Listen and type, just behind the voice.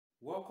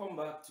Welcome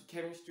back to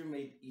Chemistry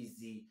Made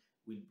Easy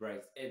with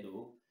Bright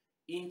Edo.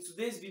 In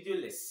today's video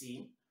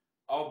lesson,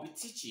 I'll be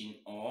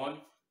teaching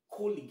on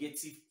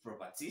colligative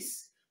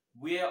properties,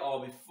 where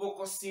I'll be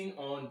focusing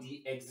on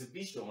the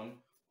exhibition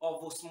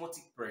of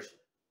osmotic pressure.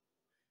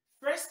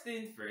 First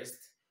thing first,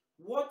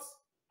 what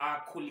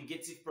are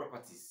colligative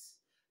properties?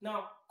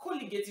 Now,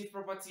 colligative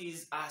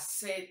properties are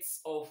sets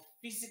of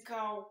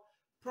physical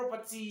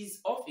properties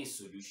of a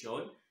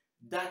solution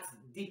that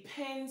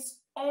depends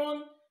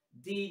on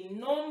the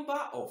number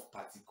of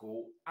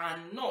particles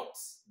and not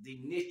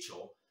the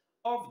nature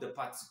of the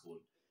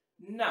particle.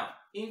 Now,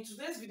 in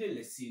today's video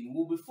lesson,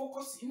 we'll be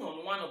focusing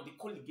on one of the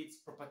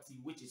colligative property,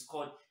 which is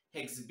called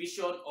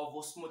exhibition of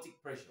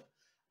osmotic pressure.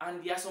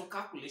 And there are some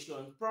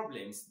calculation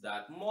problems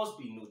that must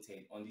be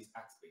noted on this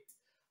aspect.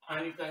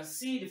 And you can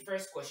see the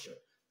first question.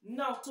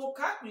 Now, to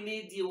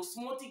calculate the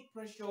osmotic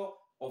pressure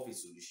of a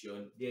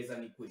solution, there's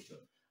an equation.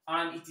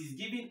 And it is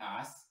given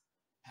as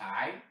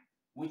pi,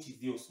 which is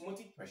the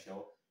osmotic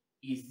pressure,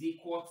 is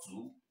equal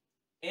to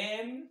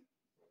M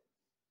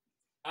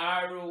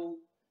RO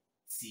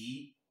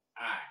T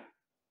I.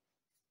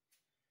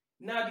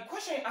 Now the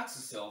question you ask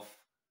yourself,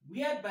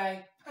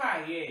 whereby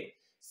pi here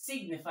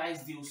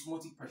signifies the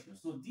osmotic pressure.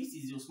 So this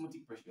is the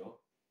osmotic pressure.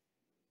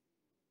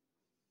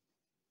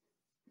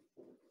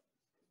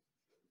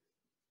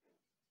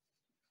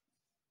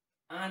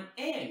 And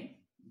M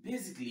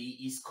basically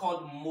is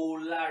called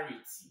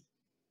molarity.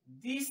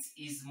 This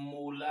is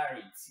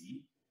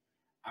molarity.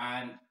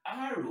 And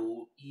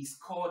RO is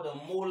called the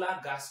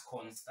molar gas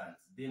constant,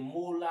 the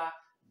molar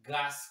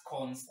gas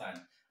constant.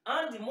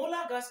 And the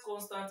molar gas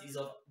constant is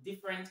of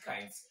different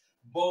kinds,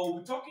 but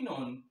we're talking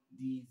on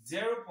the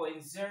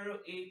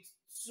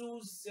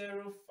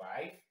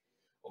 0.08205,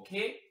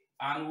 okay?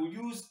 And we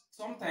use,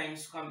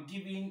 sometimes can be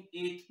given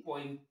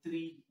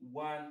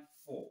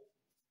 8.314.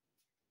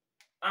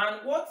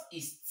 And what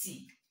is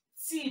T?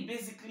 T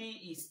basically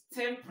is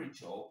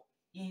temperature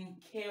in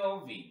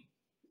Kelvin.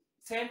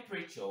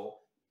 Temperature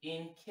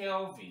in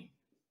Kelvin,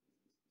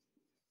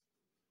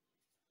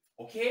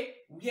 okay,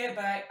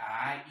 whereby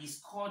I is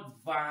called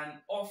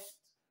Van Hoff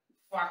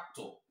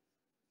factor,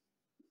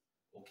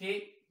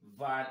 okay,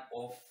 Van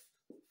Hoff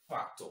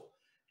factor.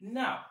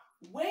 Now,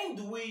 when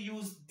do we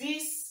use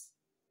this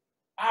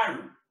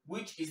arrow,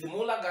 which is the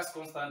molar gas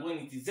constant, when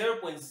it is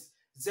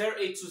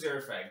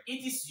 0.08205?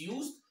 It is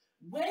used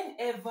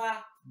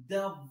whenever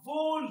the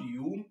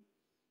volume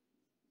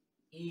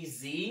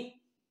is in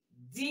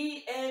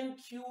dm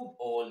cube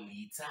or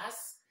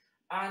liters,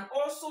 and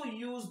also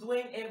used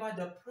whenever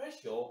the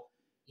pressure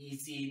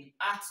is in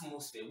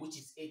atmosphere, which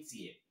is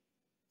atm.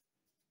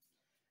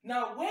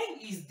 Now, when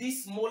is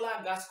this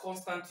molar gas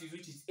constant used,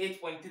 which is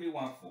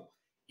 8.314?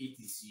 It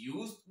is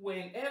used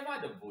whenever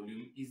the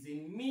volume is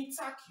in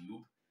meter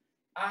cube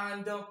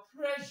and the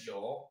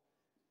pressure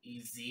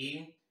is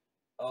in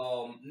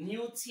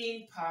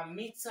Newton per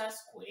meter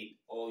squared,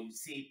 or you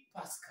say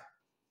Pascal.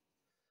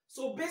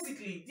 So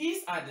basically,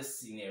 these are the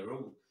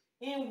scenarios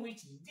in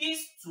which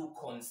these two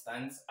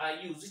constants are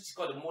used, which is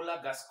called the molar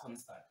gas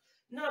constant.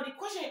 Now, the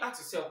question you ask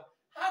yourself,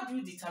 how do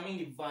you determine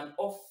the Van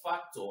Hoff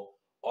factor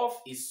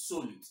of a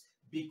solute?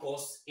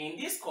 Because in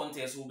this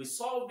context, we'll be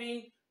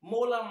solving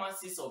molar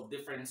masses of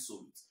different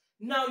solutes.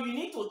 Now, you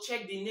need to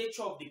check the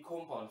nature of the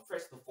compound,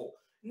 first of all.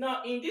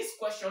 Now, in this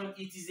question,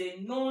 it is a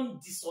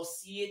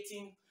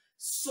non-dissociating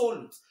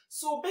solute.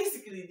 So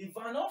basically, the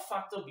Van Hoff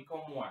factor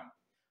becomes 1.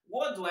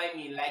 What do I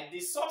mean? Like,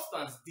 the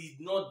substance did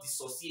not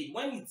dissociate.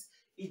 When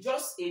it's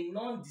just a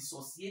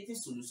non-dissociating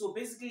solute, so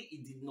basically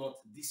it did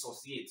not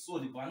dissociate. So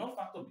the Van Hoff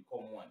factor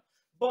becomes 1.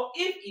 But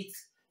if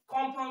it's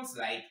compounds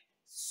like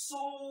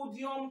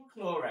sodium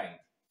chloride,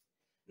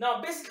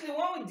 now basically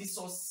when we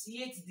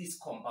dissociate this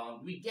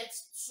compound, we get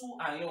 2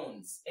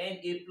 ions,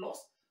 Na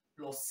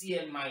plus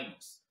Cl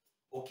minus.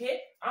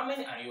 Okay? How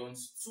many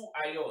ions? 2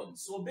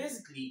 ions. So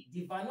basically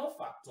the Van Hoff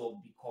factor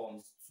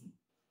becomes 2.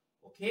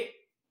 Okay?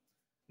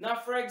 Now,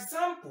 for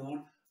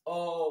example,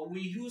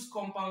 we use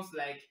compounds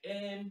like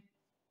MgCl2.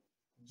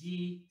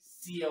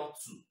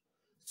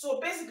 So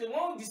basically,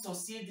 when we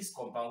dissociate this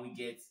compound, we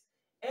get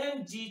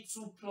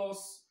Mg2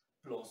 plus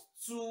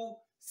 2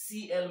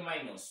 Cl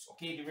minus.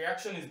 Okay, the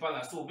reaction is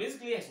balanced. So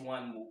basically, here's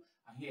 1 mole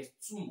and here's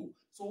 2 mole.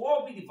 So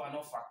what will be the Van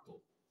Hoff factor?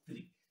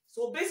 3.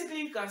 So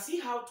basically, you can see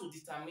how to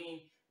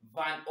determine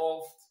Van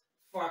Hoff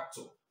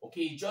factor.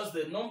 Okay, just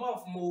the number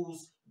of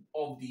moles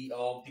of the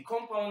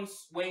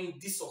compounds when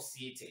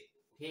dissociated.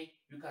 Okay,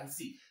 you can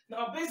see.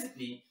 Now,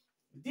 basically,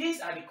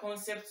 these are the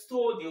concepts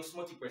to the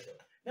osmotic pressure.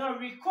 Now,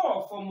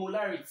 recall for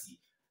molarity.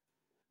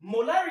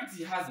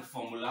 Molarity has a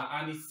formula,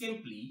 and it's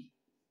simply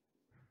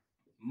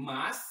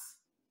mass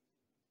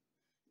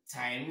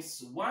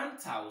times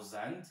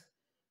 1000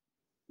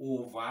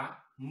 over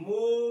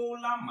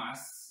molar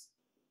mass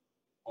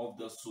of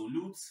the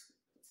solute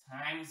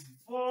times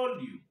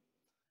volume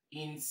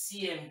in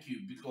cm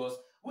cube, because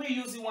we're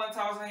using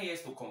 1000 here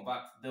to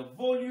convert the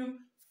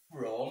volume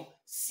from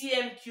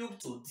cm cube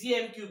to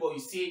dm cube, or you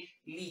say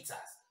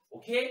liters.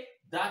 Okay,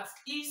 that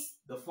is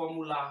the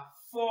formula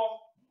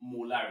for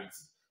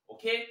molarity.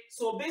 Okay,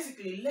 so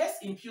basically,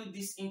 let's impute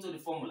this into the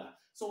formula.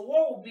 So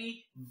what will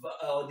be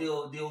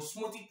the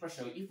osmotic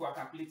pressure? If we are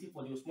calculating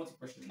for the osmotic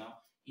pressure now,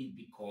 it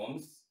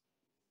becomes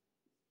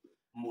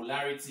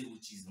molarity,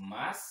 which is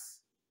mass,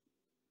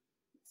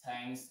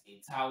 times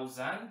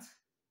 1,000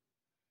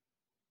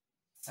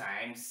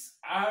 times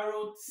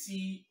ROT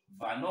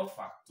Van Hoff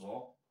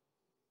factor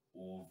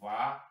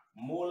over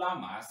molar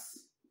mass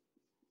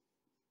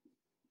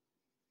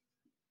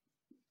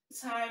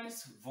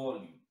times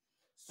volume.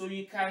 So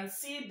you can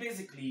see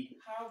basically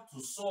how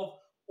to solve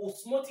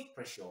osmotic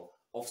pressure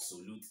of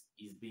solute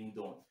is being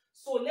done.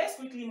 So let's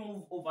quickly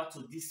move over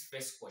to this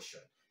first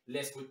question.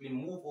 Let's quickly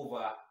move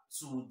over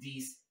to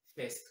this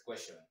first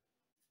question.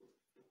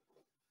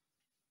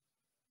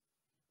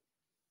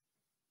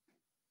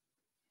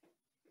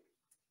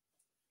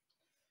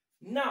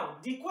 Now,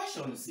 the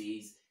question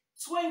says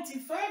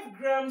 25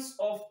 grams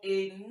of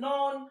a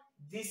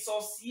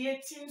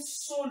non-dissociating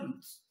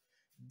solute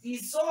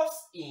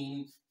dissolves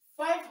in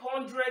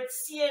 500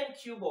 cm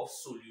cube of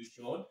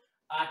solution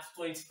at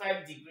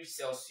 25 degrees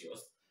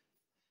Celsius.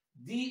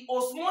 The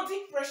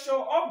osmotic pressure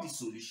of the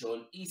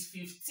solution is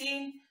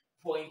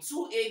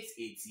 15.28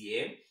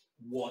 atm.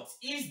 What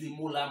is the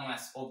molar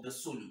mass of the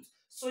solute?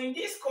 So in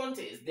this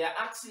context, they are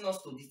asking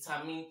us to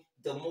determine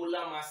the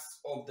molar mass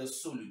of the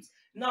solute.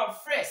 Now,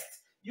 first,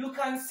 you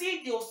can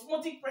see the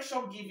osmotic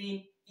pressure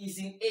given is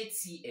in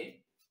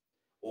atm.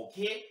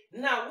 Okay,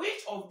 now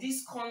which of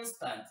these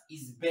constants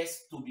is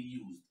best to be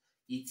used?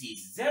 It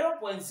is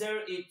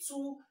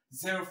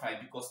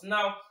 0.08205 because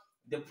now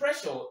the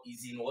pressure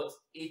is in what?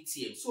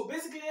 atm. So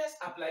basically, let's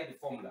apply the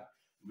formula.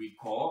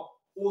 Recall,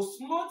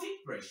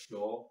 osmotic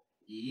pressure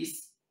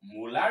is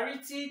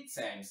molarity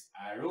times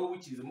Rho,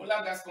 which is the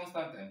molar gas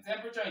constant and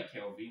temperature in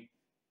Kelvin,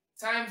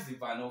 times the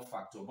Van Hoff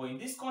factor. But in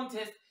this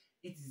context,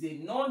 it is a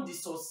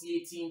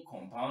non-dissociating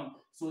compound,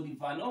 so the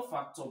Van Hoff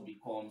factor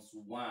becomes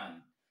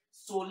 1.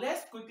 So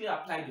let's quickly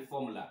apply the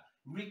formula.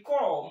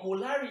 Recall,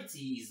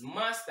 molarity is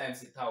mass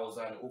times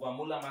 1,000 over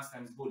molar mass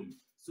times volume.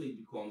 So it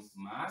becomes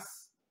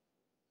mass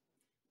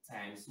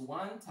times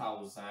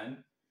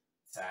 1,000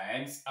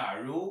 times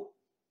Rho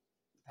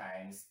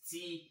times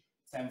T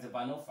times the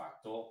Van Hoff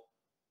factor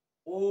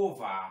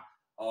over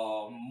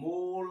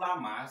molar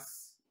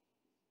mass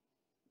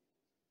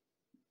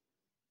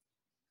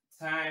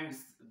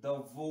times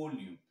the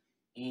volume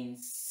in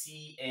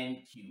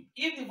cm cube.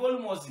 If the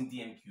volume was in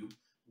dm cube,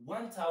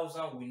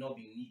 1,000 will not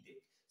be needed.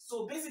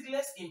 So basically,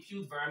 let's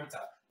impute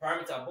parameter.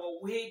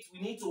 But wait,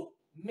 we need to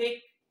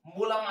make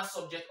molar mass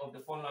subject of the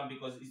formula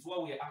because it's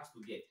what we are asked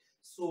to get.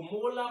 So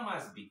molar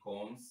mass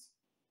becomes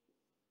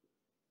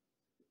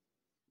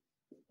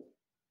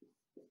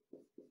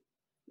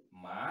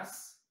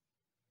mass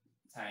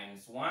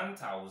times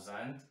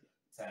 1,000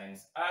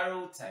 times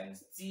Rho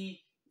times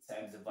T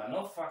times the Van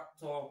Hoff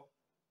factor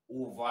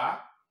over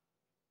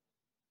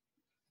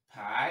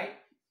pi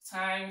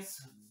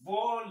times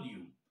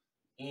volume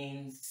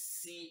in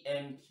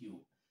cm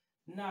cube.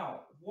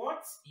 Now,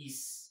 what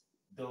is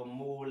the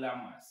molar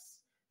mass?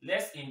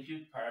 Let's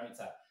impute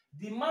parameter.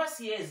 The mass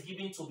here is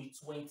given to be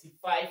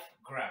 25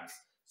 grams.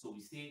 So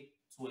we say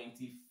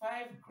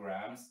 25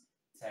 grams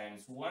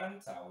times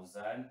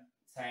 1,000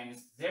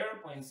 times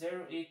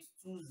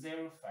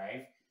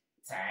 0.08205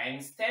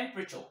 times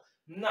temperature.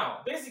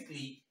 Now,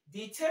 basically,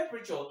 the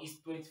temperature is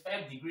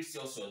 25 degrees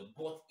Celsius,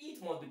 but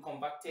it must be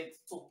converted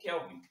to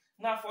Kelvin.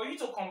 Now, for you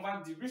to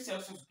convert degrees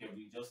Celsius to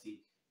Kelvin, just say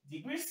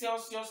degrees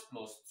Celsius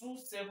plus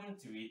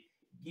 273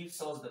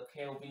 gives us the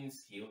Kelvin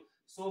scale.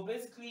 So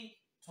basically,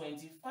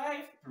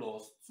 25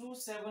 plus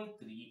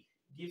 273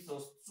 gives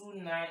us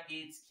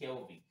 298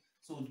 Kelvin.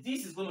 So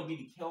this is going to be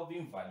the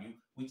Kelvin value,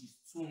 which is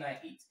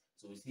 298.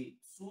 So we say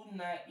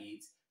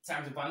 298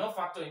 times the Van Hoff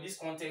factor. In this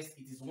context,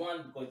 it is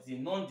 1 because it's a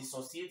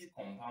non-dissociative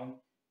compound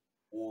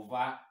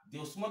over the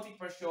osmotic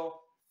pressure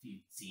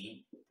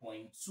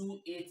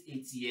 15.28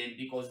 atm,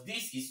 because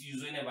this is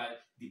used whenever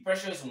the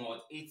pressure is on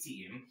what?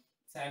 atm,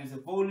 times the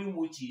volume,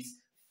 which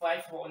is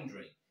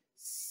 500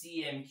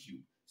 cm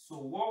cube. So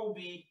what will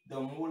be the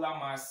molar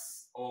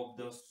mass of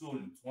the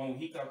solute? When we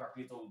hit our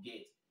calculator, we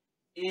get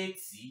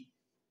 80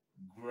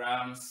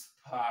 grams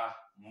per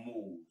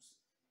moles.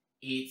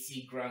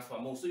 80 grams per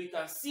mole. So you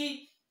can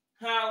see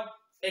how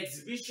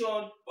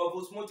exhibition of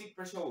osmotic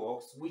pressure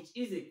works, which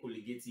is a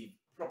colligative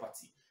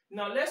property.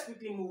 Now let's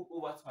quickly move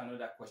over to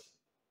another question.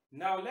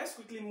 Now let's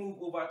quickly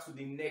move over to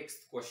the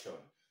next question.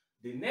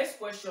 The next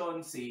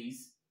question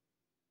says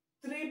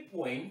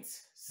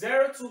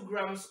 3.02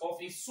 grams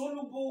of a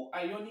soluble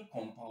ionic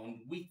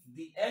compound with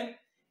the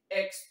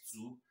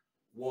MX2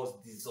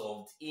 was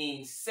dissolved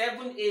in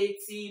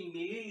 780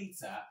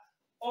 milliliter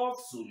of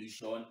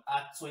solution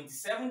at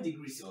 27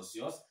 degrees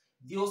Celsius.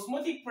 The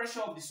osmotic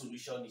pressure of the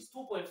solution is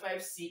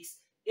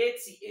 2.56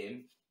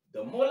 atm.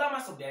 The molar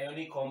mass of the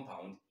ionic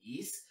compound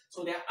is,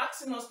 so they are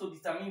asking us to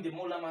determine the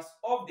molar mass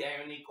of the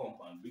ionic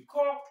compound.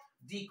 Recall,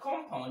 the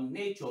compound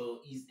nature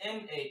is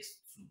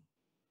MX2.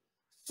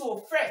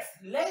 So first,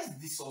 let's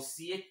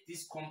dissociate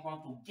this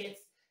compound to get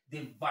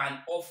the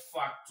Van Hoff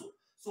factor.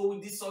 So we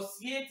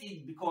dissociate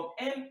it, become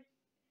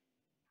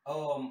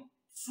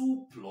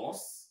 2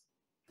 plus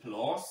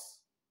 2x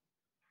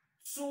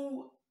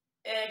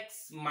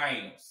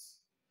minus.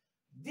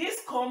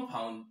 This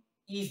compound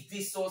is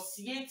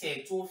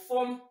dissociated to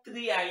form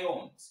 3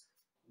 ions,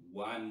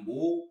 1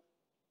 mole,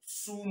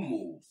 2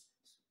 moles.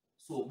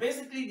 So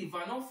basically the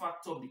Van Hoff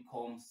factor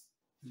becomes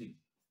 3.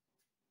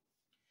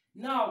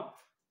 Now,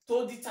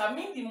 to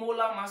determine the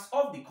molar mass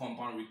of the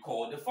compound,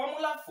 recall the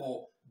formula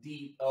for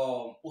the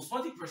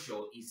osmotic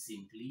pressure is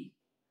simply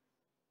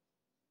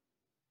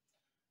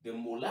the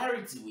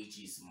molarity, which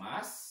is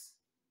mass,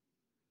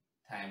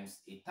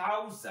 times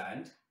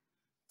 1000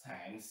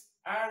 times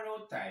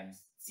rho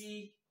times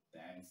T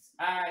times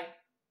I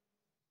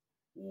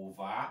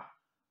over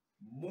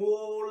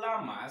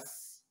molar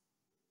mass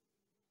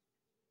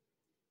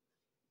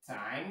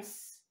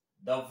times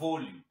the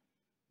volume.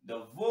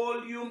 The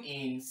volume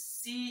in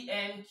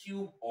cm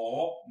cube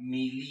or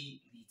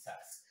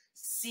milliliters.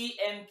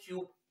 Cm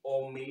cube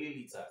or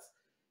milliliters.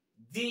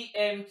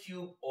 Dm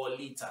cube or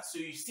liters. So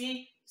you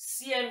see,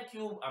 cm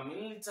cube and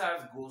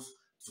milliliters goes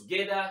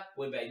together,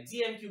 whereby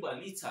dm cube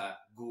and liter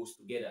goes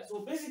together.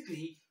 So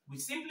basically, we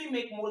simply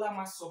make molar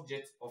mass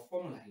subject of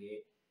formula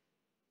here,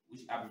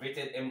 which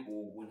abbreviated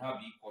MO will now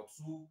be equal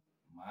to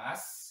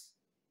mass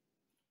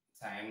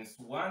times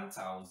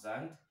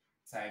 1000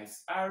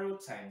 times rho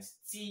times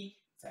T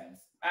times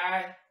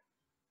I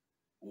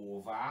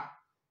over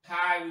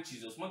pi, which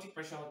is osmotic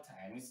pressure,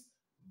 times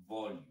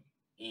volume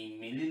in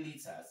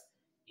milliliters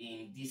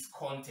in this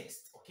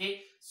context.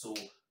 Okay, so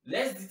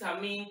let's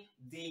determine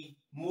the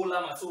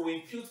molar mass. So we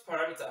impute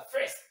parameter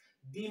first.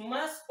 The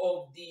mass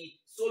of the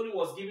solute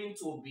was given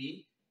to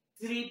be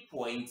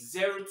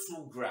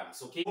 3.02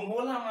 grams. Okay, so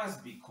molar mass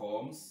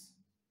becomes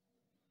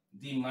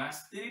the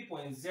mass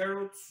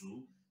 3.02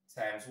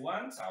 times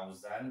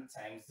 1000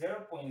 times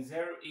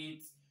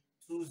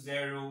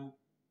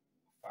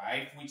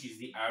 0.08205, which is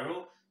the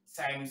arrow,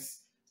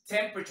 times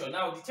temperature.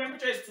 Now the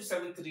temperature is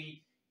 27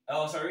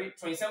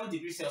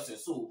 degrees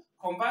Celsius. So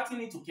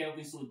converting it to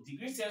Kelvin, so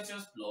degrees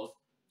Celsius plus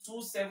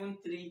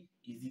 273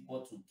 is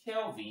equal to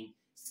Kelvin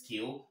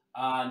scale,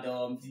 and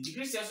the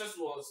degrees Celsius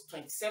was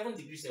 27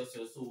 degrees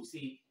Celsius. So we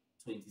say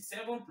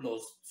 27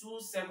 plus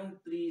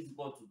 273 is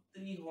equal to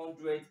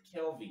 300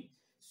 Kelvin.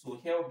 So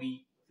here will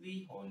be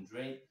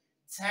 300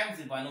 times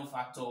the Van Hoff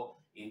factor.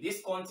 In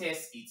this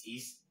context, it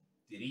is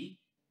 3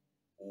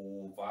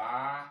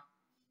 over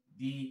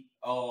the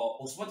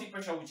osmotic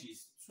pressure, which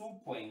is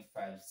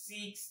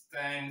 2.56,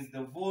 times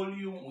the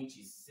volume, which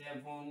is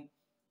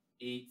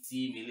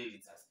 780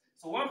 milliliters.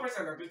 So one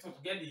person calculator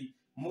to get the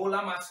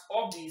molar mass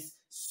of this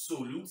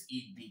solute,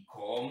 it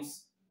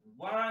becomes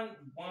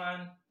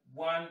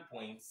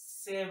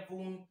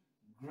 1.7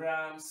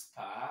 grams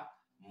per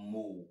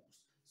mole.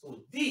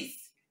 So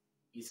this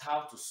is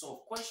how to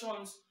solve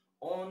questions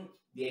on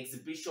the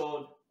exhibition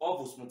of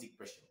osmotic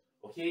pressure,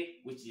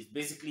 okay, which is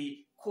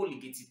basically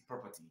colligative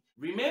property.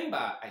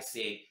 Remember, I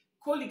said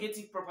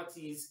colligative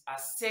properties are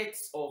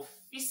sets of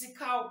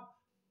physical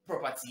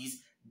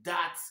properties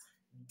that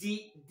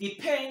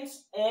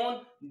depends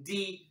on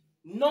the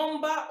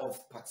number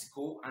of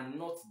particle and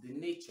not the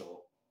nature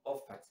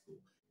of particle.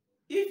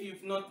 If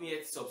you've not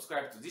yet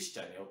subscribed to this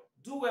channel,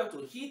 do well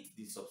to hit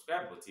the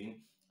subscribe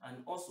button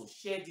and also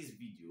share this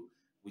video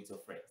with your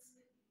friends.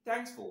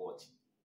 Thanks for watching.